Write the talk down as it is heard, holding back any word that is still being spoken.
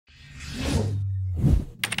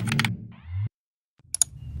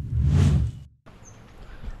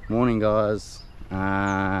Morning guys,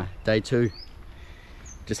 day 2.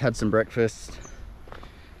 Just had some breakfast,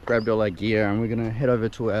 grabbed all our gear, and we're gonna head over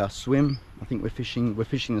to our swim. I think we're fishing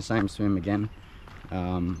the same swim again.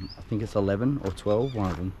 I think it's 11 or 12,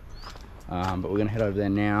 one of them. But we're gonna head over there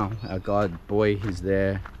now. Our guide boy is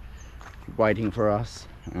there waiting for us,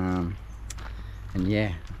 and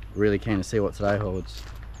yeah, really keen to see what today holds.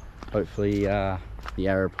 Hopefully the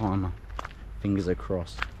Arapaima, fingers are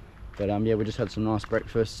crossed. But yeah, we just had some nice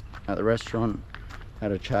breakfast at the restaurant,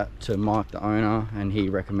 had a chat to Mike, the owner, and he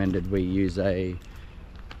recommended we use I've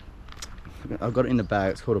got it in the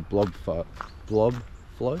bag, it's called a blob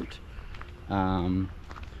float. So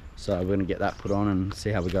we're gonna get that put on and see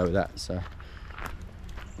how we go with that. So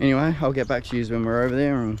anyway, I'll get back to you when we're over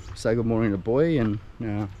there and say good morning to boy and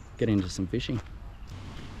get into some fishing.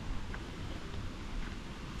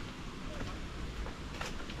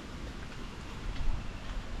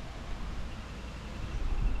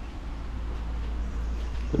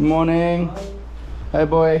 Good morning. Hi. Hey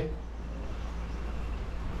boy.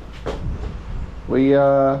 We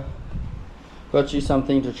got you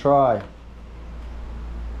something to try.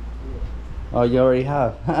 Oh, you already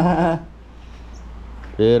have.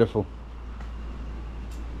 Beautiful.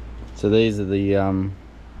 So these are the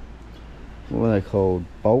what are they called?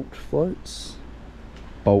 Bolt floats?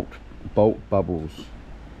 Bolt bubbles.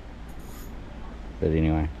 But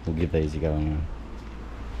anyway, we'll give these a go anyway.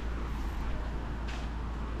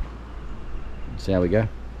 See how we go.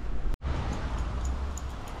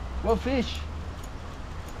 What fish?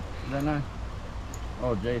 I don't know.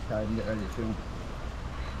 Oh geez, I didn't get ready to film.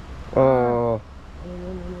 Oh.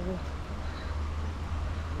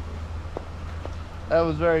 That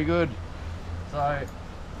was very good. So,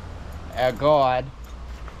 our guide.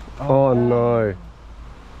 Oh no.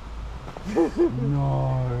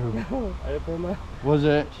 No. Was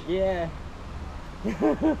it? Yeah.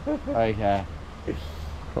 Okay.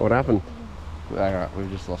 What happened? Alright, we've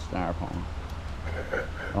just lost an Arapaima.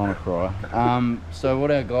 I want to cry. So what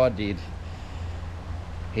our guide did,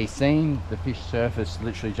 he seen the fish surface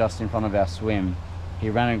literally just in front of our swim. He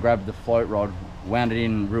ran and grabbed the float rod, wound it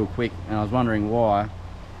in real quick, and I was wondering why.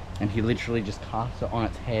 And he literally just cast it on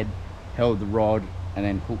its head, held the rod, and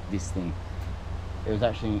then hooked this thing. It was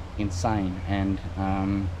actually insane. And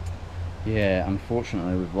yeah,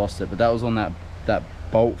 unfortunately we've lost it. But that was on that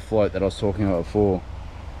bolt float that I was talking about before,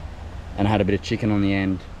 and had a bit of chicken on the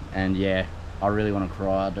end. And yeah, I really want to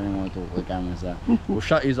cry. I don't even want to talk what the game is that. We'll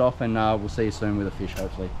shut you off and we'll see you soon with a fish,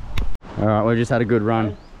 hopefully. Alright, we just had a good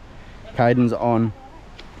run. Caden's on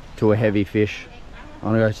to a heavy fish. I'm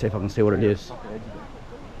gonna go see if I can see what it is.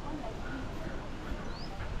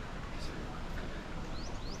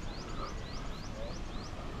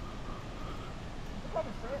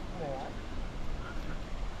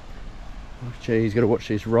 Oh, gee, he's got to watch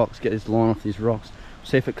these rocks, get his line off these rocks.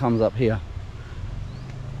 See if it comes up here.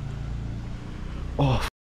 Oh,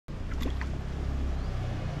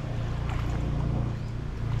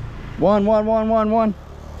 one.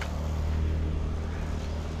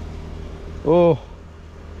 Oh,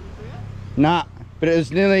 nah, but it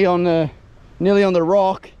was nearly on the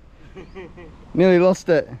rock. Nearly lost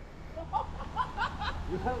it.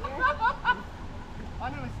 I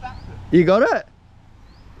nearly stacked it. You got it?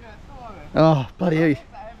 Yeah, it's still on there. Oh, bloody hell. It's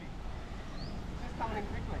that heavy. It's just coming in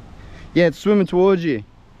quickly. Yeah, it's swimming towards you.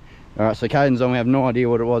 Alright, so Caden's on, we have no idea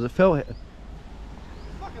what it was. It fell. It's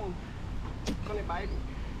fucking funny baby.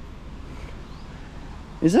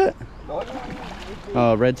 Is it? No.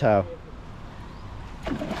 Oh, red tail.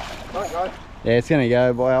 Don't go. Yeah, it's gonna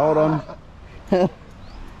go, boy. Hold on.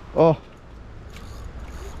 Oh.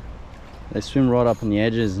 They swim right up on the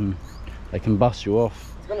edges and they can bust you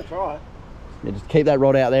off. It's gonna try. Yeah, just keep that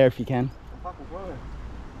rod out there if you can. I'm fucking trying.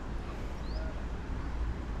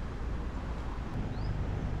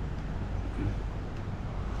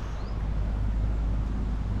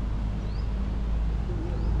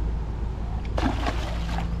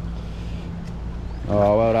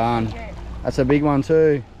 Oh, well done. That's a big one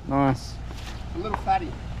too. Nice. A little fatty.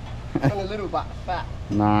 It's only a little but fat.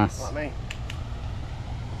 Nice. Like me.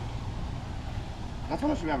 That's how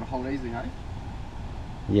much we be able to hold easily, hey?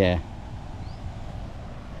 Yeah.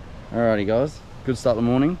 Alrighty guys, good start of the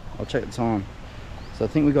morning. I'll check the time. So I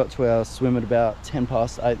think we got to our swim at about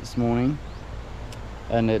 8:10 this morning,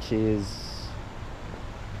 and it is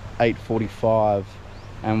 8:45.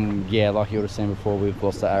 And yeah, like you would have seen before, we've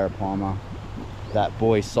lost the Arapaima. That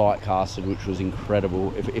boy sight casted, which was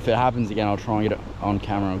incredible. If it happens again, I'll try and get it on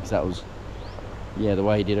camera, because that was, yeah, the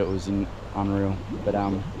way he did it was unreal. But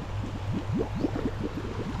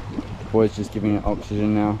boy's just giving it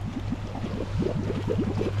oxygen now.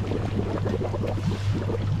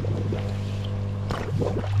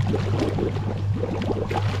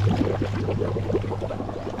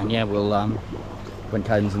 yeah, we'll when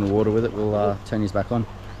Caden's in the water with it, we'll turn his back on.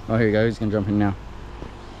 Oh, here he goes. He's gonna jump in now.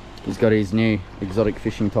 He's got his new Exotic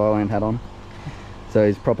Fishing Thailand hat on, so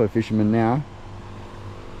he's proper fisherman now.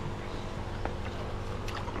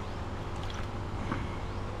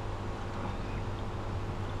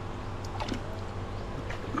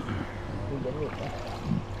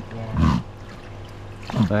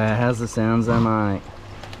 How's the sounds though, mate?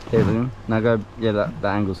 Here, look at him. No, go. Yeah, that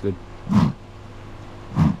angle's good.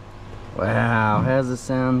 Wow, how's the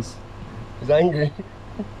sounds? He's angry.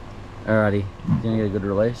 Alrighty, you gonna get a good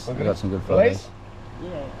release? I got some good photos. Release?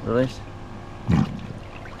 Yeah. Release?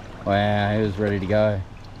 Wow, he was ready to go.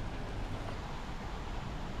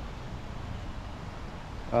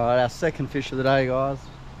 Alright, our second fish of the day, guys.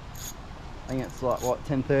 I think it's like, what,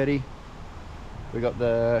 10:30? We got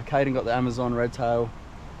Caden got the Amazon redtail,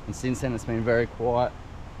 and since then it's been very quiet.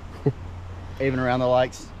 Even around the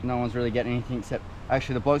lakes, no one's really getting anything except,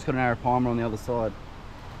 actually the bloke's got an Arapaima on the other side.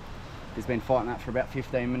 He's been fighting that for about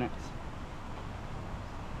 15 minutes.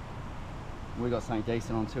 We got something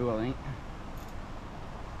decent on too, I think.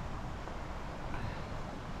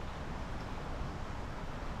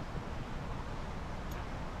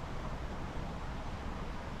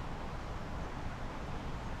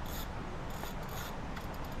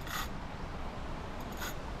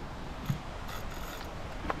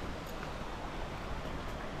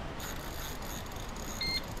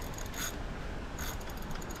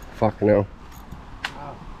 Fucking hell.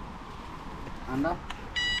 Oh. Under?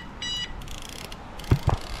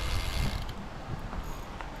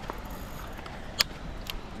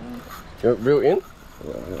 You reel it in?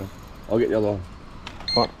 Yeah. I'll get the other one.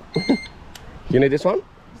 Fuck. You need this one?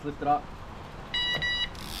 Just lift it up.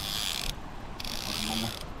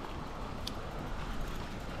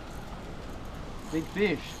 Big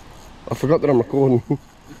fish. I forgot that I'm recording.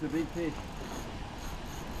 It's a big fish.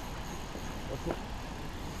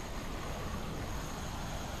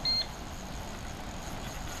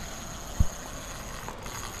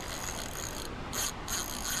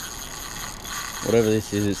 Whatever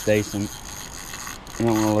this is, it's decent. You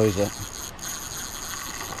don't want to lose it.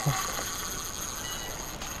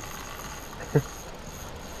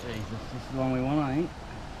 Jesus, this is the one we want, I think.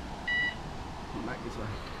 Come back this way.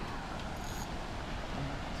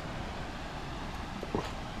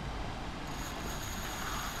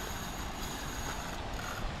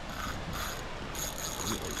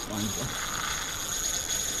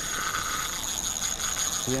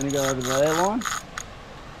 We're going to go over the airline.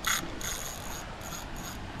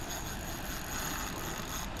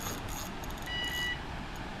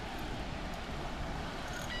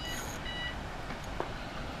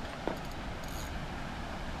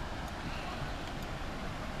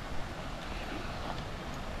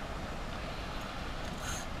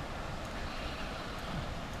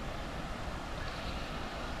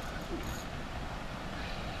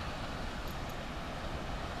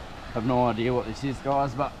 I have no idea what this is,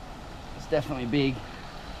 guys, but it's definitely big,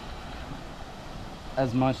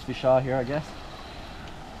 as most fish are here, I guess.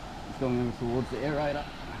 It's going over towards the aerator.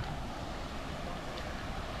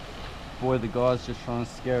 Boy, the guy's just trying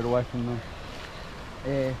to scare it away from the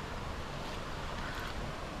air.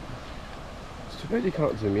 It's too bad you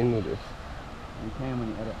can't zoom in with this. You can when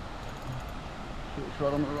you edit. It's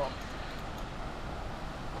right on the rock.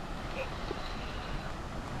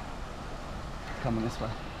 It's coming this way.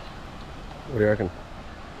 What do you reckon?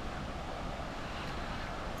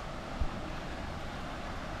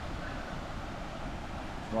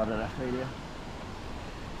 Right at our feet here.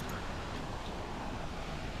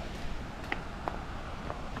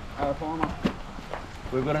 Arapaima.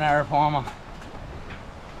 We've got an Arapaima.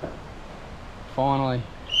 Finally.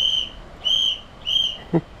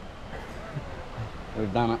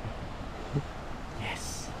 We've done it.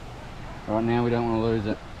 Yes. Right now we don't want to lose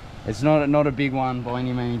it. It's not a big one by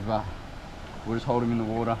any means, but we'll just hold him in the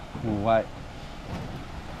water. We'll wait.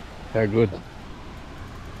 How good?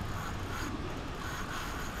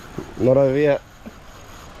 Not over yet.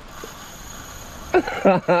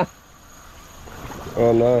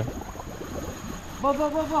 Oh no.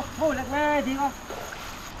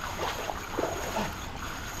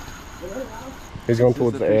 He's going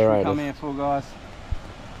towards the aerator. Come here for, guys.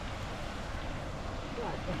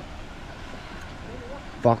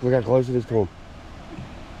 Fuck, look how close it is to him.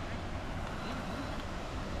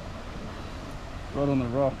 Right on the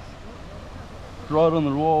rocks. Right on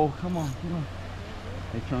the wall. Come on, get on.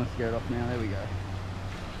 He's trying to scare it off now. There we go.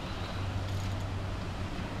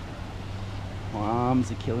 My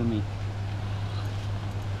arms are killing me.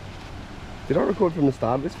 Did I record from the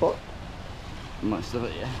start of this fight? Most of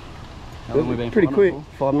it, yeah. How long we been pretty fighting quick,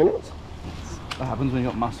 for? 5 minutes. What happens when you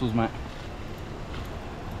got mussels, mate?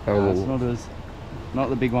 Oh, Not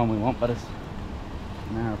the big one we want, but it's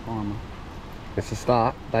an Arapaima. it's a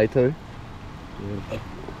start, day 2. Beautiful.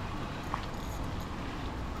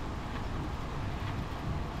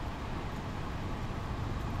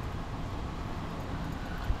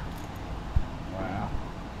 Wow.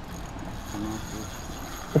 That's a nice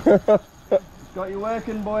fish. Got you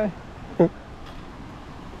working, boy.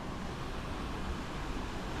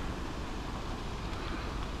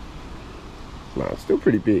 No, it's still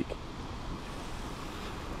pretty big.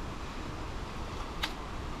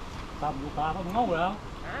 Tầmลูกค้าเขาngốc rồi không?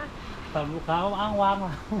 Tầmลูกค้าเขาăn hoang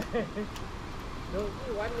mà.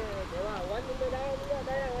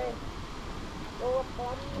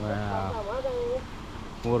 Wow.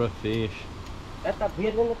 What a fish.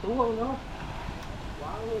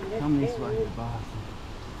 Come this way, bastard.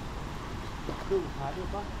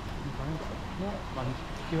 Còn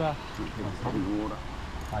chưa.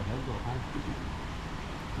 Phải nhớ rồi anh.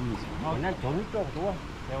 Nó trốn trốn trốn.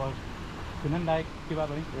 Theo ơi. Cứ lên đây kia ba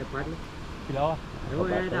đi. Kilo.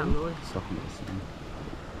 Rồi đằng rồi.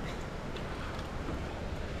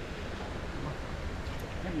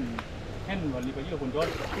 Hen gọi đi bao nhiêu con chốt.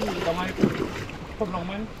 Tao mai không lòng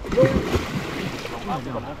men.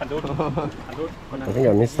 I think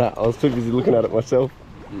I missed that. I was too busy looking at it myself.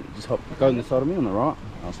 Just go on the side of me on the right.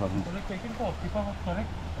 I'll side him.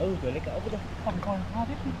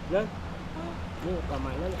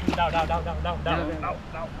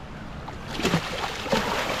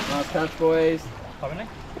 Nice catch, boys.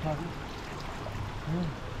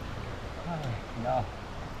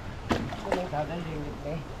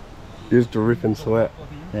 Used to rip and sweat.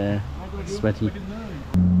 Yeah, sweaty.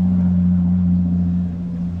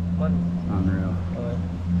 Unreal.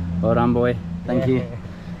 Well done, boy. Thank you.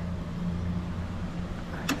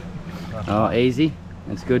 Oh, easy.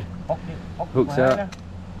 That's good. Hooks out.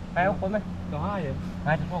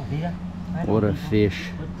 What a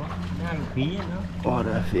fish. What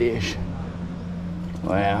a fish.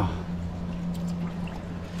 Wow.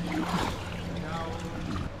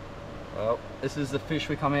 Well, this is the fish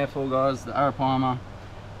we come here for, guys. The Arapaima.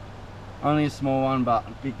 Only a small one, but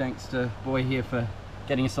big thanks to Boy here for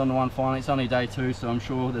getting us on the one finally. It's only day 2, so I'm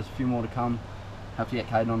sure there's a few more to come. Have to get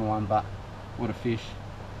Caden on the one, but what a fish.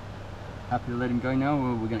 Happy to let him go now,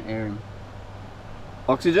 or we're going to air him?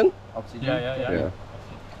 Oxygen? Oxygen? Yeah.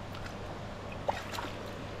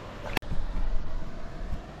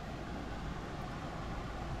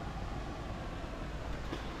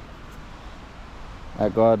 Our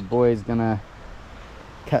guide boy is going to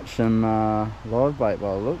catch some live bait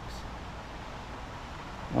by the looks.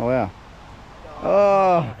 Oh wow.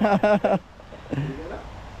 Oh!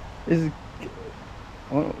 This is...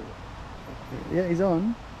 Oh. Yeah, he's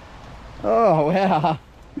on. Oh wow!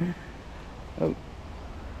 Oh.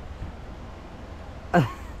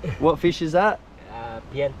 What fish is that?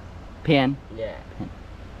 Pian. Pian. Yeah.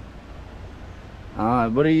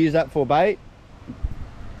 What do you use that for, bait?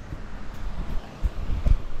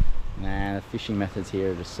 Nah, the fishing methods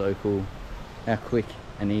here are just so cool. How quick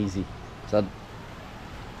and easy. So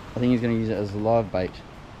I think he's going to use it as a live bait.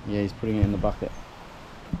 Yeah, he's putting it in the bucket.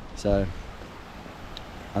 So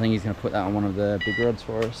I think he's going to put that on one of the big rods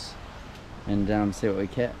for us and see what we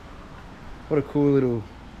get. What a cool little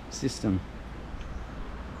system.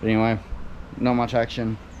 But anyway, not much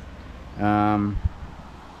action. Yeah,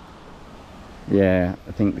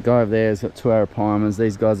 I think the guy over there has got 2 Arapaimas.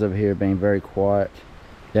 These guys over here have been very quiet.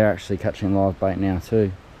 They're actually catching live bait now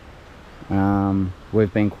too.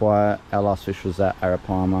 We've been quiet. Our last fish was at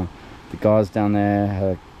Arapaima. The guys down there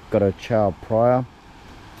have got a Chao Phraya.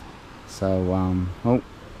 So, oh, don't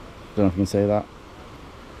know if you can see that.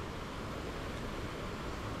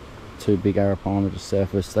 2 big Arapaima just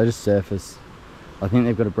surfaced. They just surface. I think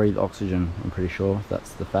they've got to breathe oxygen, I'm pretty sure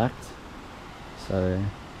that's the fact. So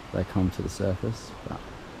they come to the surface, but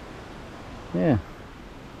yeah.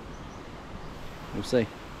 We'll see.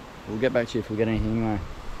 We'll get back to you if we get anything anyway.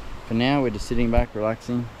 For now, we're just sitting back,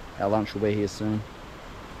 relaxing. Our lunch will be here soon.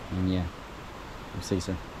 And yeah, we'll see you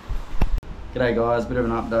soon. G'day guys, bit of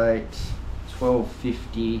an update.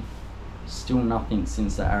 12:50. Still nothing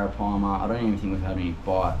since the Arapaima. I don't even think we've had any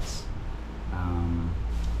bites.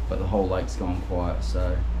 But the whole lake's gone quiet.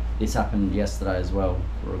 So this happened yesterday as well.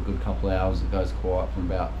 For a good couple of hours, it goes quiet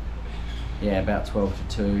from about 12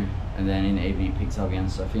 to 2. And then in the evening it picks up again.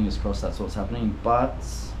 So fingers crossed that's what's happening. But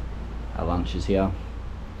our lunch is here.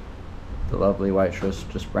 The lovely waitress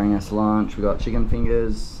just bring us lunch. We got chicken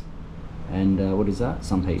fingers and what is that?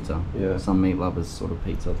 Some pizza. Yeah. Some meat lovers sort of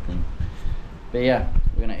pizza thing. But yeah,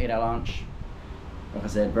 we're gonna eat our lunch like I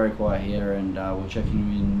said, very quiet here, and we'll check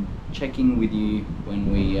in with you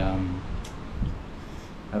when we have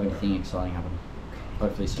anything exciting happen.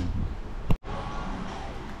 Hopefully soon.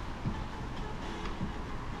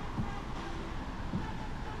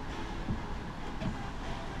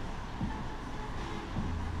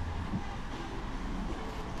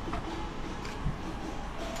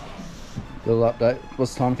 Little update.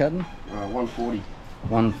 What's the time, Captain? 140.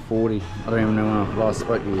 1:40. I don't even know when I last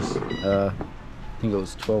spoke to you. I think it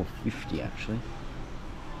was 12:50 actually.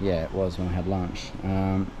 Yeah, it was when I had lunch.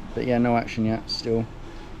 But yeah, no action yet. Still,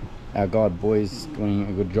 our guide boys doing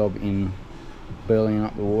a good job in burling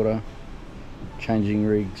up the water, changing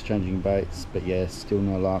rigs, changing baits. But yeah, still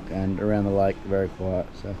no luck. And around the lake, very quiet.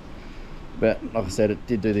 So, but like I said, it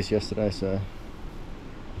did do this yesterday. So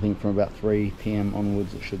I think from about 3 PM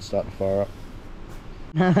onwards, it should start to fire up.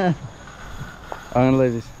 I'm gonna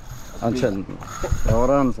leave this. I'm chatting. Well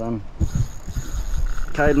done, son.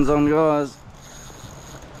 Caden's on, guys.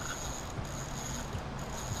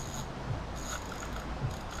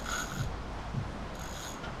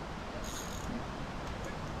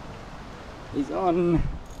 He's on.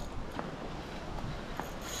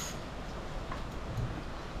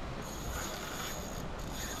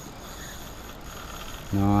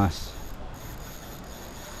 Nice.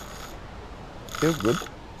 Feels good.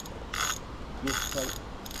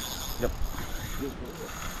 Yep.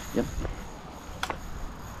 Yep.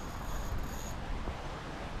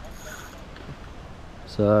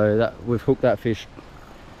 So that we've hooked that fish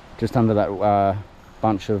just under that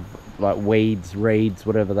bunch of like weeds, reeds,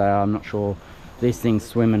 whatever they are. I'm not sure. This thing's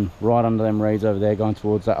swimming right under them reeds over there, going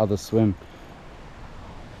towards that other swim.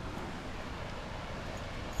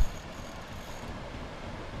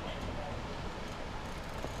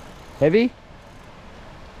 Heavy?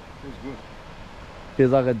 Feels good.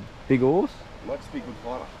 Feels like a big horse. Might just be a good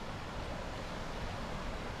fighter.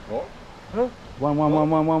 What? Huh? 1 1 1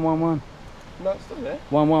 1 1 1 1. No, it's still there.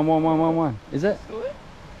 1 1 1 1 1 1. Is it? Still there?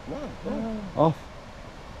 No. Off.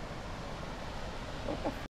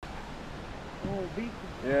 Oh, big.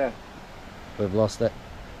 Yeah. We've lost it.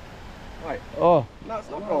 Wait. Oh. No, it's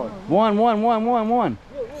not going. 1 1 1 1 1.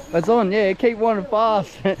 It's on. Yeah, keep one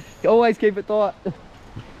fast. Always keep it tight.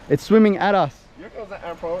 It's swimming at us. You reckon it was that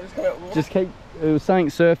Arapaima just come out of the water? Just keep. It was saying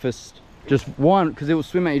surfaced. Just one, because it will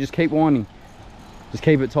swim at you. Just keep winding. Just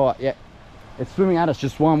keep it tight. Yeah. It's swimming at us.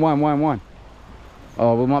 Just 1 1 1 1.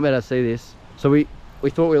 Oh, we might be able to see this. So we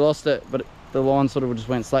thought we lost it, but the line sort of just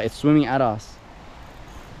went straight. It's swimming at us.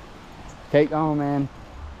 Keep going, man.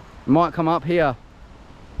 It might come up here.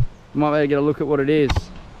 You might be able to get a look at what it is.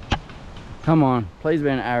 Come on, please be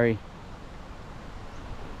an Ari.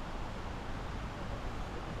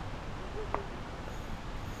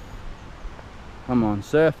 Come on,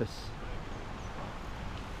 surface.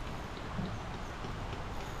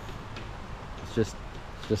 It's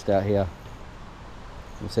just out here.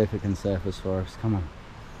 We'll see if it can surface for us. Come on.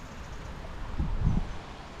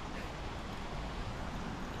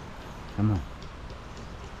 Come on.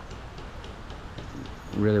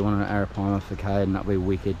 Really want an Arapaima for Cade, and that'd be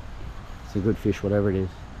wicked. It's a good fish, whatever it is.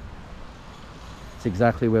 It's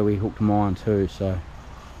exactly where we hooked mine too, so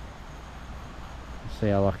let's see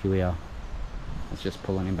how lucky we are. It's just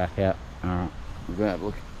pulling him back out. Alright, we'll go have a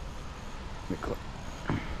look.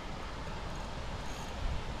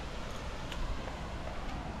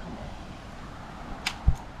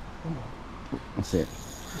 That's it.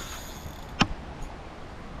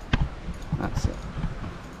 That's it.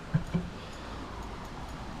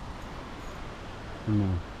 Come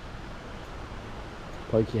on.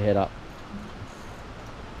 Poke your head up.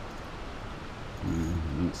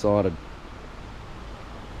 I'm excited.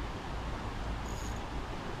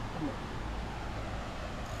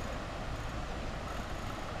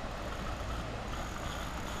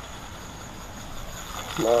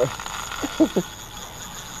 No.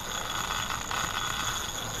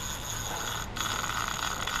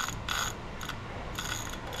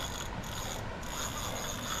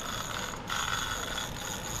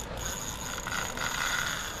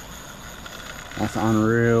 That's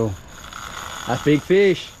unreal. That's big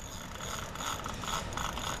fish.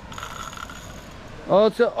 Oh,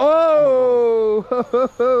 it's a, oh! Ho, ho,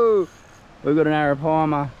 ho. We've got an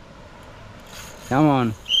Arapaima. Come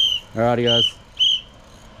on. Alrighty, guys.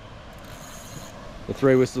 The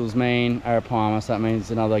 3 whistles mean Arapaima, so that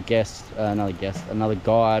means another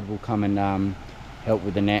guide will come and help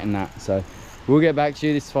with the net and that. So we'll get back to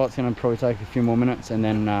you. This fight's going to probably take a few more minutes, and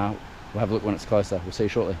then we'll have a look when it's closer. We'll see you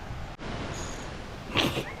shortly.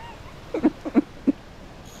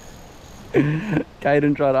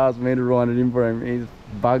 Caden tried to ask me to run it in for him. He's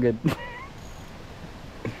buggered.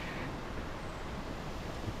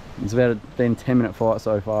 It's about been 10-minute fight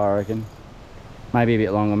so far, I reckon. Maybe a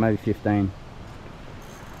bit longer, maybe 15.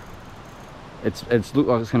 It's looked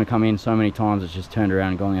like it's going to come in so many times, it's just turned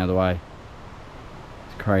around and gone the other way.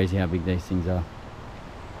 It's crazy how big these things are.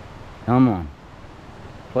 Come on.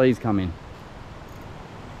 Please come in.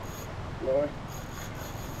 No.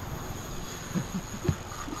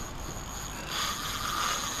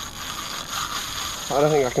 I don't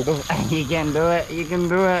think I can do it. You can do it, you can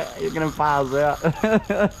do it. You're going to pass out.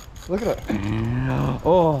 Look at it.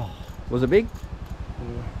 Oh, was it big?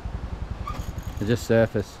 It just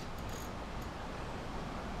surfaced.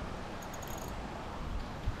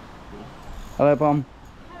 Hello, Pom.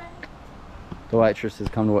 The waitress has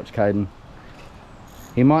come to watch Caden.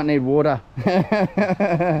 He might need water.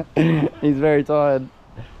 He's very tired.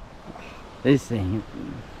 This thing.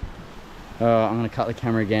 I'm going to cut the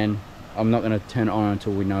camera again. I'm not going to turn it on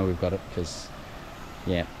until we know we've got it, because,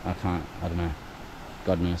 yeah, I don't know.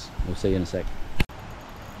 God knows. We'll see you in a sec.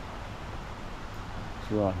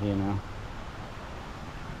 It's right here now.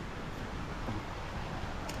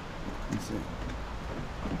 Let's see.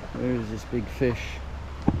 Where is this big fish?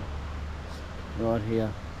 Right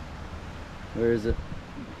here. Where is it?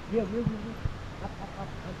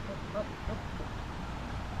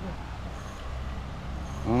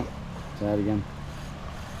 Oh, it's out again.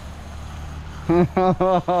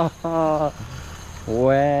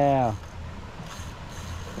 Wow.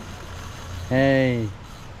 Hey.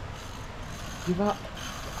 Give up.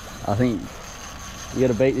 I think you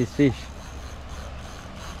gotta beat this fish.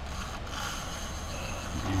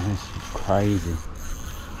 Man, this is crazy.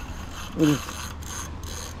 Look at this.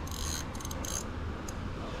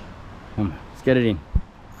 Come on, let's get it in.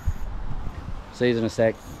 See you in a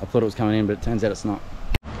sec. I thought it was coming in, but it turns out it's not.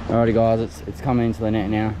 Alrighty guys, it's coming into the net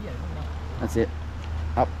now. That's it.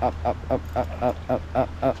 Up, up, up, up, up, up, up, up,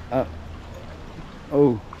 up, up.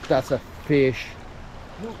 Oh, that's a fish.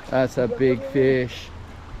 That's a big fish.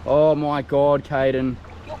 Oh my god, Caden.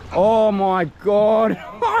 Oh my god.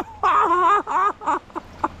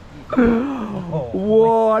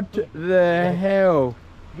 What the hell?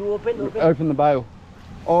 Open the bail.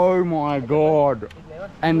 Oh my god.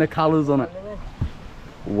 And the colours on it.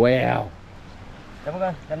 Wow.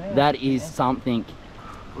 That is something.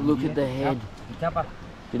 Look at the head.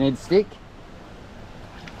 You need a stick?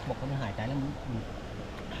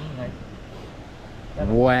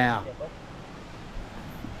 Wow.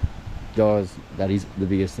 Guys, that is the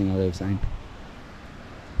biggest thing I've ever seen.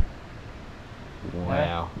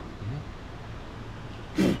 Wow.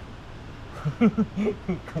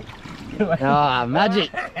 Ah, magic!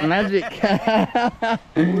 Magic!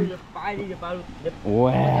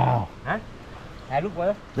 Wow.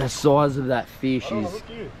 The size of that fish is...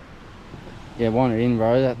 Yeah, wind it in,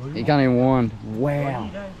 bro. That, you can't even wind. Wow.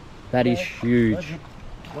 That is huge.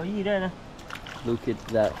 Look at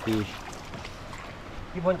that fish.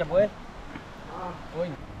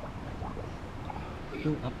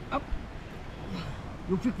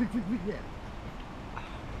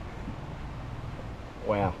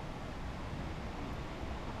 Wow.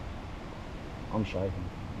 I'm shaking.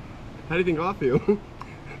 How do you think I feel?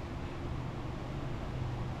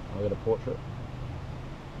 I got a portrait.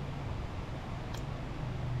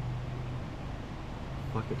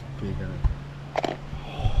 Fuck, it's big,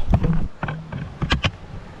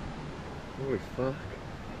 Holy fuck.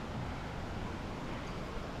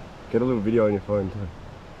 Get a little video on your phone too.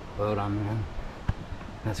 Well done, man.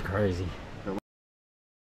 That's crazy.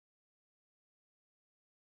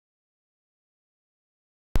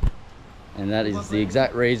 And that is the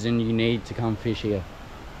exact reason you need to come fish here.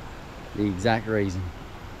 The exact reason.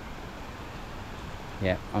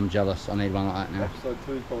 Yeah, I'm jealous. I need one like that now. Episode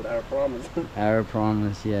 2 is called Arapaimas.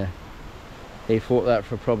 Arapaimas, yeah. He fought that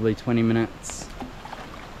for probably 20 minutes.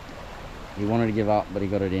 He wanted to give up, but he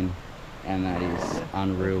got it in. And that is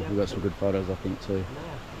unreal. We've got some good photos, I think, too.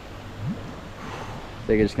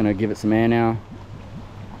 They're just going to give it some air now.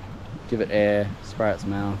 Give it air, spray its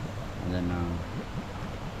mouth, and then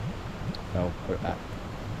they'll put it back.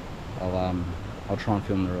 I'll try and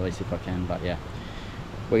film the release if I can, but yeah.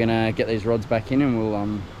 We're gonna get these rods back in and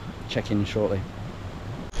we'll check in shortly.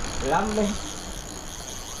 Alrighty.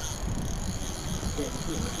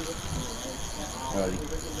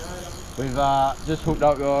 We've just hooked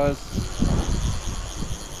up, guys,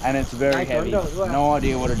 and it's very heavy. No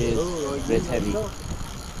idea what it is, but it's heavy.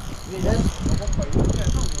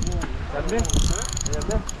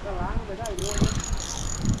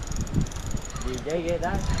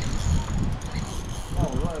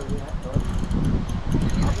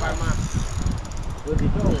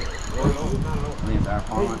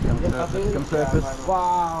 Arapaima, come surface.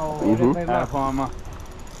 Wow. Arapaima.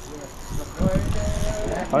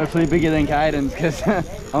 Hopefully bigger than Caden's, because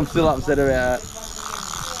I'm still upset about it.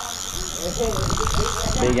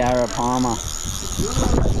 Big Arapaima.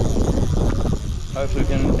 Hopefully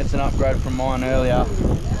it's an upgrade from mine earlier.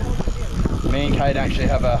 Me and Caden actually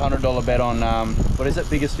have a $100 bet on, what is it,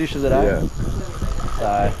 biggest fish of the day? Yeah.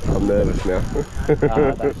 So, I'm nervous now. I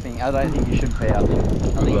don't think you should be. I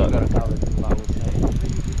think you've got it covered, but we'll see.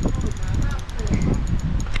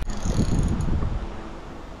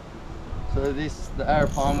 So the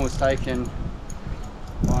Arapaima was taken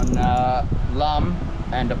on lum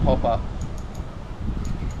and a popper.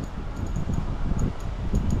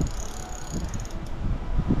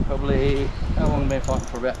 Probably, how long have we been fighting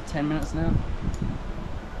for? About 10 minutes now.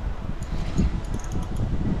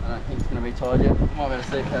 I don't think it's going to be tied yet. Might be able to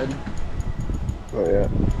see Caden. Oh yeah.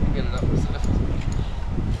 Get it up the surface.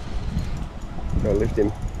 Gotta lift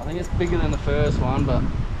him. I think it's bigger than the first one, but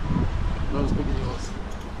not as big as yours.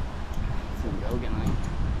 It's going to go again, I think.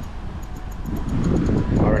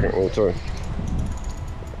 I reckon it will too.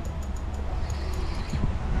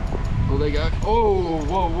 Oh, there you go. Oh,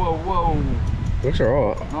 whoa, whoa, whoa. Looks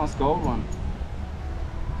alright. Nice gold one.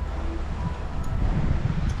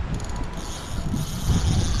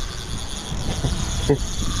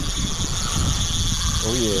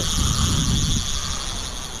 Oh yeah.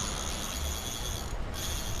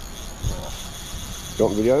 Do you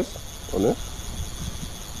want videos on this?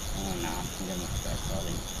 Oh no, I'm getting it back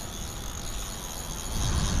starting.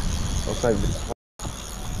 I'll save this.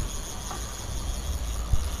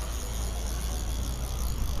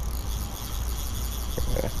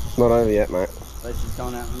 It's not over yet, mate. At least it's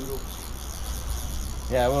gone out in the middle.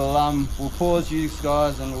 Yeah, we'll pause you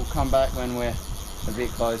guys and we'll come back when we're a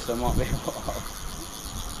bit closer. It might be a while.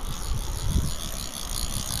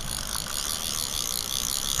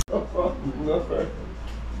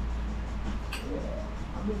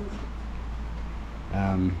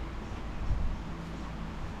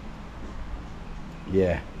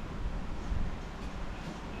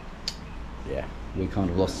 Yeah, we kind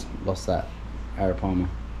of lost that Arapaima.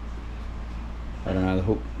 I don't know,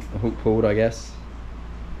 the hook pulled, I guess.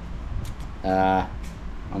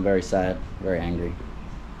 I'm very sad, very angry,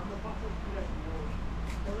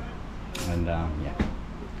 and yeah,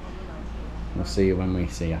 we'll see you when we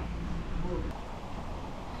see you.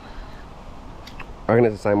 I reckon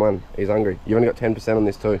it's the same one. He's hungry. You've only got 10% on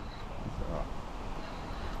this too.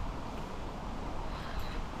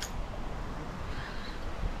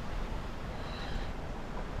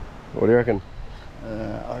 What do you reckon?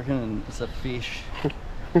 I reckon it's a fish.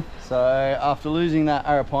 So after losing that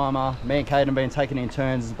Arapaima, me and Caden have been taking in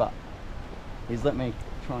turns, but he's let me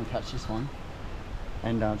try and catch this one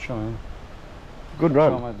and try and Good show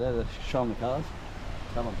him run. over there, show him the colours.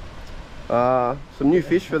 Come on. Some new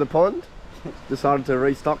fish for the pond. Decided to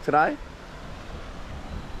restock today.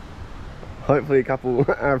 Hopefully a couple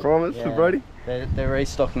Arapaimas for Brody. They're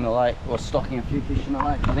restocking the lake, or stocking a few fish in the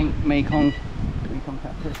lake. I think Mekong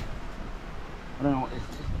catfish. I don't know what this is.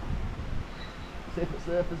 See if it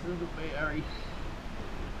surfaces, it'll be airy.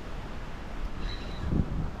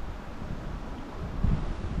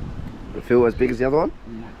 Does it feel as big as the other one?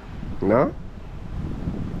 No. No?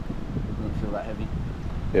 Doesn't feel that heavy.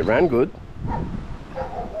 It ran good.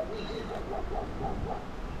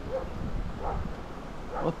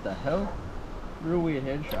 What the hell? Real weird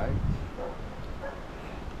head shape.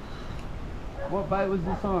 What bait was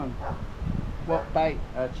this on? What bait?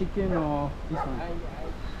 Chicken or this one?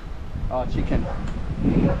 Oh, chicken.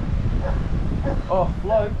 Oh,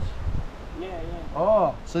 float? Yeah.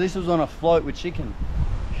 Oh, so this was on a float with chicken.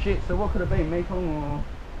 Shit, so what could it be? Mekong or...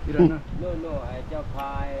 You don't know? No, Chao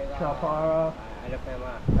Phraya. Chao Phraya.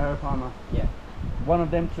 Arapaima. Yeah. One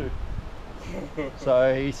of them two.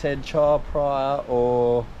 So he said Chao Phraya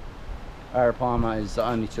or Arapaima is the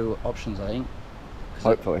only two options, I think.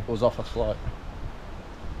 Hopefully. It was off a float.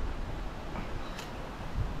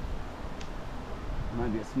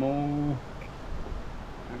 Maybe a small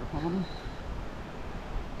Arapaima. You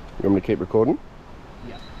want me to keep recording?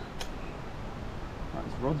 Yeah. Right,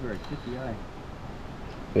 this rod's very clicky, eh?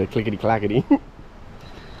 Yeah, clickety clackety. It's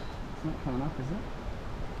not coming up, is it?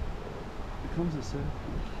 It comes a surf.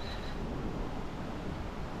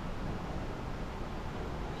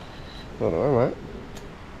 I don't know, mate.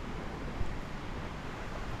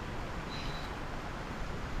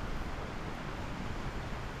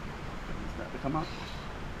 It's about to come up.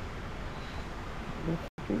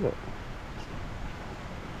 What is it?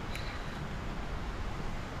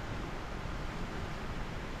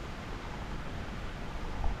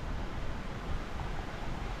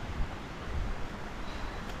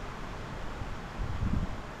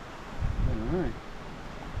 I don't know.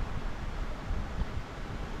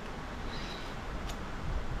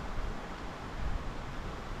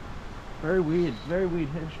 very weird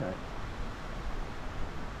head shape.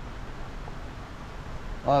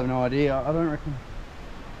 I have no idea. I don't reckon.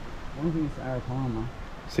 I don't think it's Arapaima.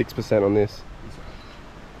 6% on this.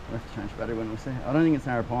 We'll have to change battery when we see it. I don't think it's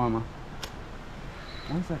Arapaima.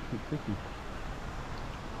 Why is that keep clicking?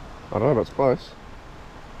 I don't know, but it's close.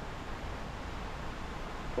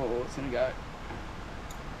 Oh, it's gonna go.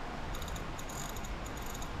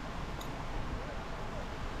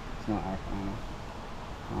 It's not Arapaima.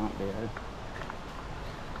 Can't be it.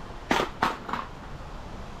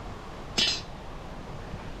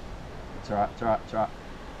 It's alright, it's alright, it's alright.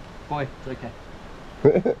 Boy, it's okay.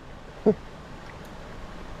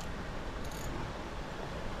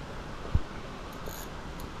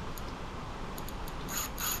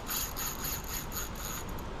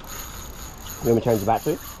 You want me to change the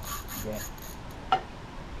battery? Yeah.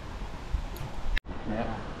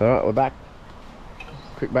 Yeah. Alright, we're back.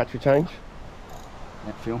 Quick battery change.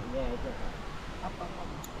 Yeah, Phil. Yeah,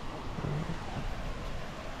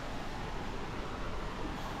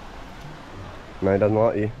 No, he doesn't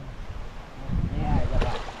like you.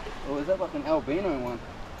 Oh, is that like an albino one?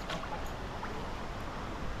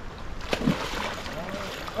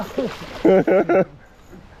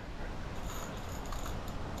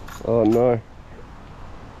 Oh no.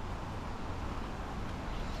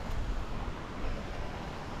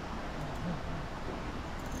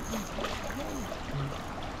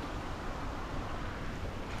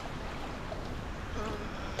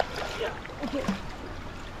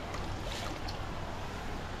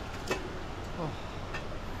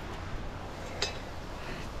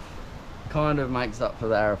 Kind of makes up for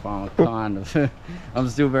the Arapaima, kind of. I'm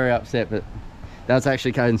still very upset, but that's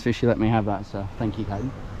actually Caden's fish. He let me have that, so thank you, Caden.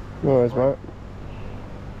 No worries, mate.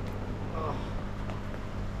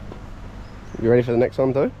 You ready for the next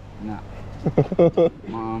one, though? Nah.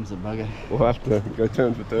 My arms are buggered. We'll have to go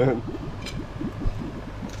turn for turn.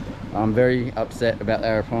 I'm very upset about the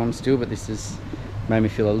Arapaima still, but this has made me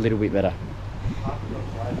feel a little bit better.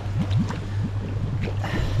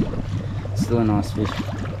 Still a nice fish.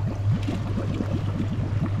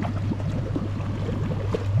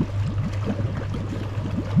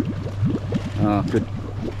 Oh, good.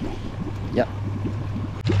 Yep.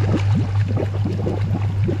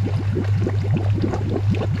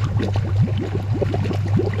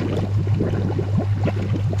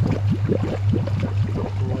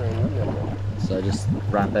 So just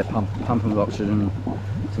right there, pumping oxygen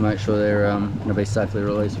to make sure they're going to be safely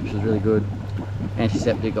released, which is really good.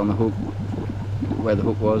 Antiseptic on the hook, where the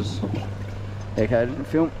hook was. Okay, didn't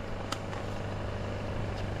film.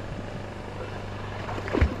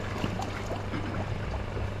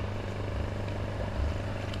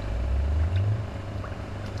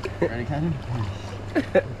 Ready, Caden?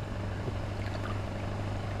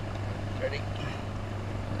 Ready.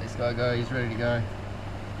 Let this guy go, he's ready to go.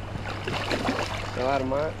 Go at him,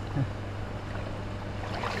 mate.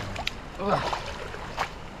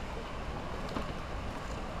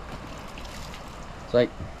 It's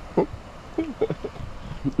like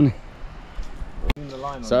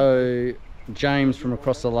so James from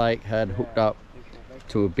across the lake had hooked up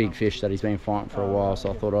to a big fish that he's been fighting for a while,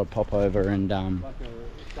 so I thought I'd pop over and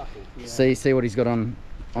see what he's got on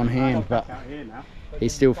hand, but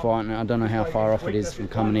he's still fighting. I don't know how far off it is from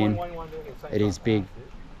coming in. It is big.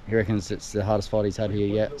 He reckons it's the hardest fight he's had here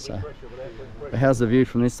yet. So, but how's the view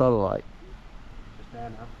from this side of the lake?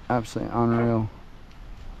 Absolutely unreal.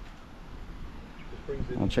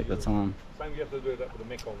 I'll check the time.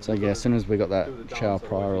 So yeah, as soon as we got that Chao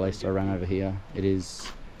Phraya released, I ran over here. It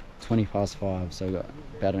is 5:20, so we've got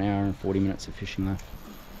about an hour and 40 minutes of fishing left.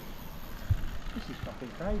 This is fucking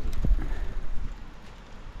crazy.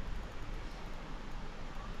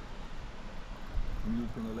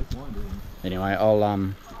 Anyway,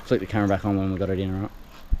 I'll flick the camera back on when we got it in,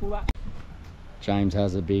 right? James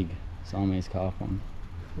has a big Siamese carp on.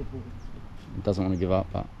 Doesn't want to give up,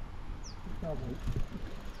 but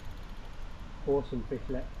Awesome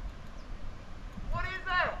fishlet. What is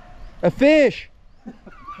that? a fish.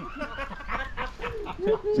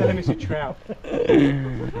 Tell him it's a trout.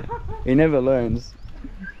 He never learns.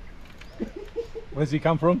 Where's he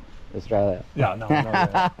come from? Australia. Yeah, no,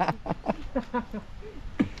 yeah.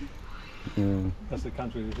 Yeah. That's the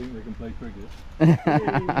country they think they can play cricket.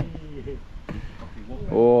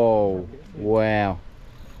 Oh, wow.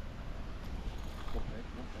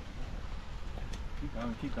 Keep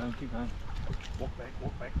going, keep going, keep going. Walk back,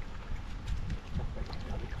 walk back. Walk back.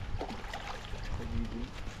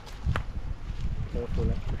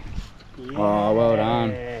 Yeah. Oh, well done.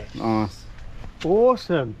 Nice.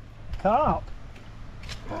 Awesome. Carp.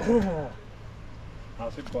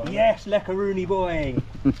 How's it going? Yes, Leckaroony boy.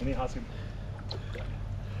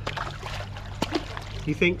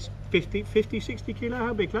 He thinks 50, 60 kilo.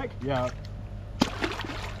 How big, like? Yeah.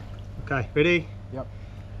 Okay, ready? Yep.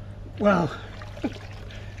 Well,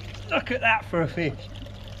 look at that for a fish.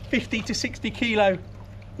 50 to 60 kilo,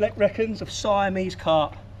 Lek reckons, of Siamese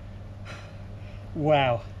carp.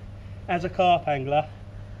 Wow. As a carp angler,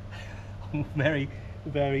 I'm very,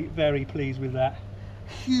 very, very pleased with that.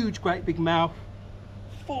 Huge, great big mouth.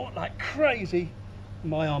 Fought like crazy.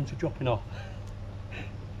 My arms are dropping off.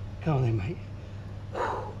 Come on then, mate.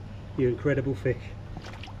 You incredible fish.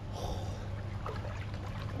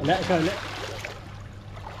 And let it go, let.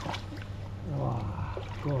 Oh,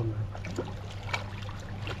 go on, man.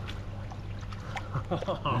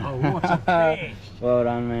 Oh, what a fish! Well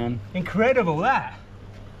done, man. Incredible, that.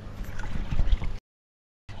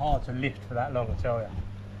 Hard to lift for that long, I tell you.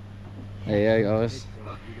 There you go, guys.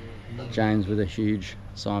 James with a huge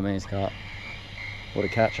Siamese carp. What a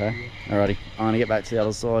catch, eh? Alrighty, I'm gonna get back to the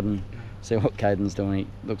other side and see what Caden's doing. He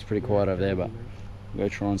looks pretty quiet over there, but we'll go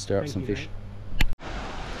try and stir up some fish.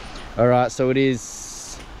 Alright, so it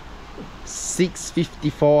is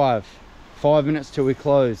 6:55. 5 minutes till we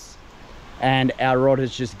close. And our rod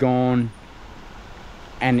has just gone,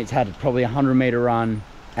 and it's had probably a 100-meter run,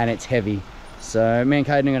 and it's heavy. So me and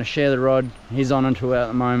Caden are going to share the rod. He's on onto it at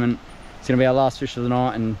the moment. It's going to be our last fish of the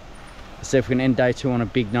night, and see if we can end day 2 on a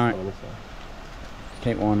big note.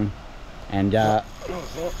 Keep winding. And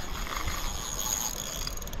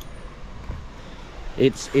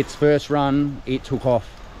its first run, it took off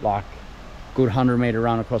like good 100-meter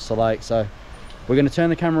run across the lake. So we're going to turn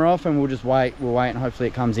the camera off and we'll just wait. We'll wait and hopefully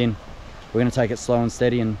it comes in. We're going to take it slow and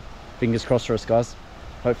steady, and fingers crossed for us, guys.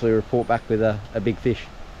 Hopefully report back with a big fish.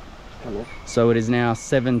 So it is now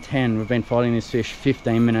 7:10. We've been fighting this fish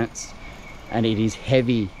 15 minutes and it is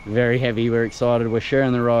heavy, very heavy. We're excited. We're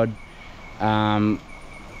sharing the rod.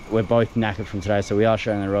 We're both knackered from today, so we are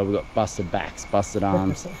sharing the rod. We've got busted backs, busted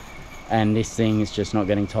arms, and this thing is just not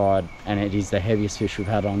getting tired, and it is the heaviest fish we've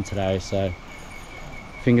had on today. So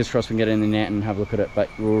fingers crossed we can get it in the net and have a look at it, but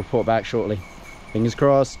we'll report back shortly. Fingers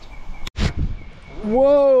crossed.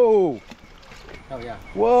 Whoa! Oh yeah.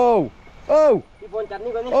 Whoa! Oh!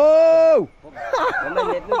 Oh!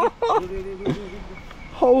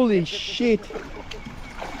 Holy shit!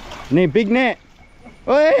 Need big net.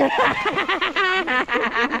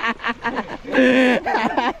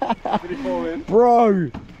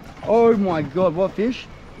 Bro! Oh my god, what fish?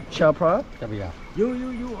 Chao Phraya?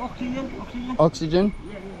 You, oxygen. Oxygen?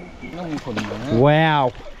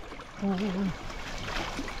 Wow!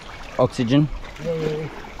 Oxygen?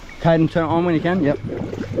 Caden, turn it on when you can. Yep.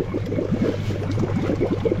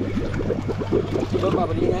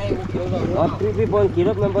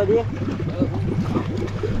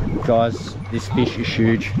 Guys, this fish is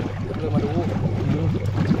huge.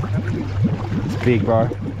 It's big, bro.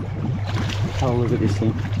 Oh, look at this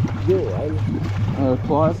thing.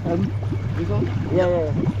 Pliers, Caden?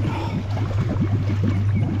 Yeah.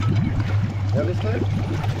 This time?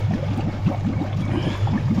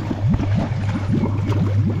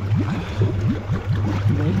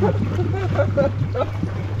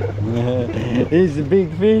 It's a big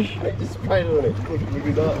fish. I just sprayed on it.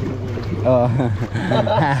 Maybe not. Oh.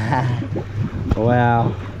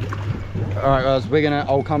 Wow. Alright guys,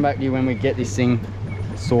 I'll come back to you when we get this thing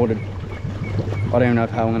sorted. I don't even know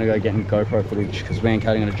how I'm gonna go getting GoPro footage because me and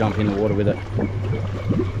Kate are gonna jump in the water with it.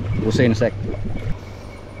 We'll see you in a sec.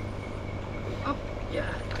 Oh,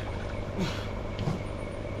 yeah.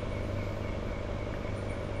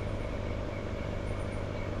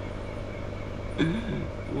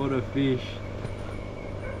 What a fish.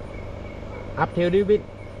 Áp theo đi biết.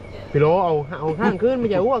 Thì đó ao hangขึ้นไม่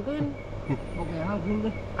ใช่หัวขึ้น Okay, how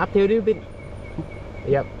good? อัพเทลดิบิด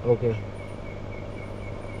Yep, okay.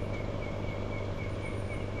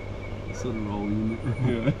 Sort of rolling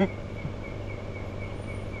in it.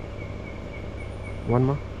 One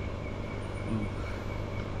more.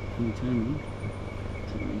 Can you turn me?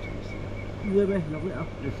 Đưa bên, lọc lại.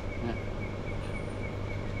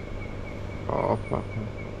 Oh, fuck.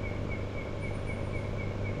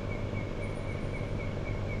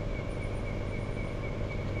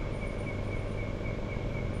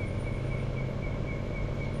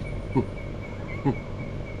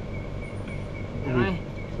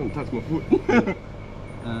 Don't touch my foot. Yeah,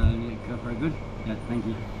 go very good. Yeah, thank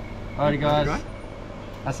you. Alrighty guys,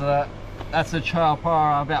 that's a Chao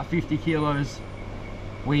Phraya, about 50 kilos.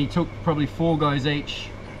 We took probably 4 goes each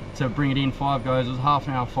to bring it in, 5 goes. It was a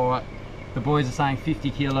half-an-hour fight. The boys are saying 50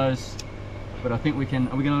 kilos, but I think we can.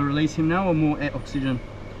 Are we going to release him now or more oxygen?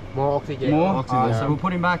 More oxygen. More? Oxygen. Alright, so we'll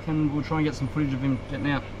put him back and we'll try and get some footage of him getting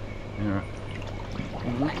out. Alright.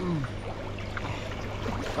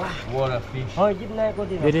 What a fish. Thôi dính nè cô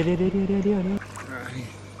đi. Đi đi đi đi đi đi đi.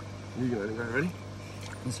 You gonna go ready?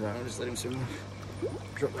 That's right, I'll just let him swim off.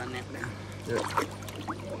 Drop that net down. Yeah.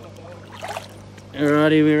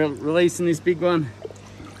 Alrighty, we're releasing this big one.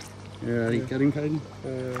 Alrighty, got him, Caden.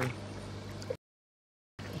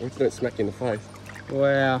 Let's don't smack you in the face.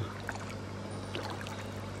 Wow.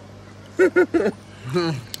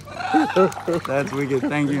 That's wicked,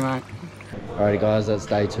 thank you, mate. Alrighty guys, that's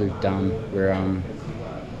day 2 done. We're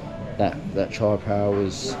that Chao Phraya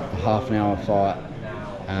was a half an hour fight.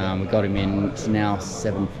 We got him in. It's now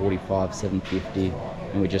 7:45, 7:50,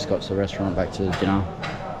 and we just got to the restaurant back to dinner.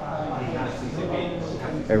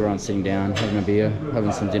 Everyone's sitting down, having a beer,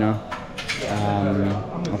 having some dinner.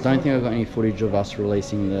 I don't think I've got any footage of us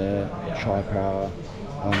releasing the Chao Phraya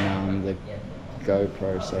on the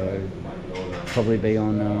GoPro, so probably be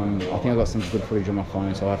on. I think I've got some good footage on my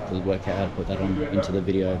phone, so I'll have to work out how to put that on into the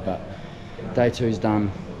video. But day 2 is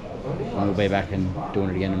done, and we'll be back and doing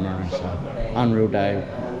it again tomorrow. So unreal day,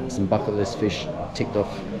 some bucket list fish ticked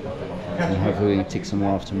off, and hopefully we can tick some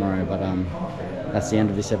more off tomorrow. But that's the end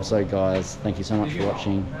of this episode, guys. Thank you so much for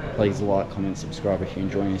watching. Please like, comment, subscribe if you're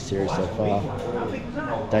enjoying this series so far.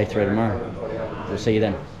 Day 3 tomorrow. We'll see you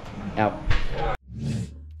then. Out.